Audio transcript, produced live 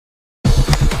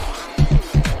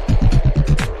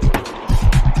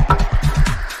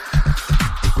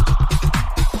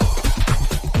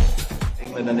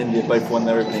India both won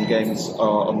their opening games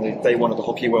on the day one of the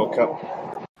Hockey World Cup.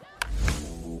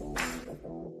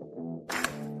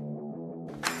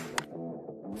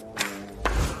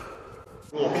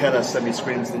 Paul Keller sent me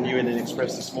screens of the New Indian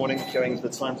Express this morning, going to the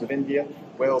Times of India.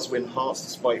 Wales win hearts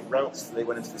despite routes. They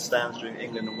went into the stands during the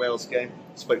England and Wales game.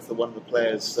 Spoke to one of the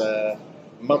players'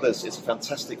 mothers. It's a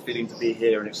fantastic feeling to be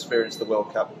here and experience the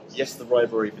World Cup. Yes, the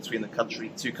rivalry between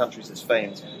the two countries is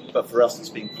famed, but for us it's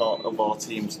been part of our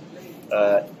team's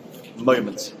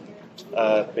moment,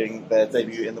 being their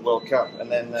debut in the World Cup. And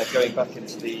then going back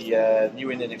into the New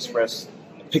Indian Express,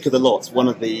 pick of the lot, one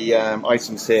of the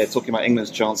items here, talking about England's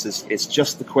chances, it's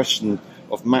just the question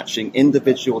of matching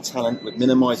individual talent with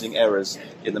minimising errors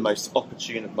in the most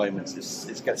opportune of moments.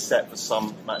 It's gets set for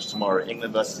some match tomorrow,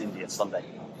 England versus India, Sunday.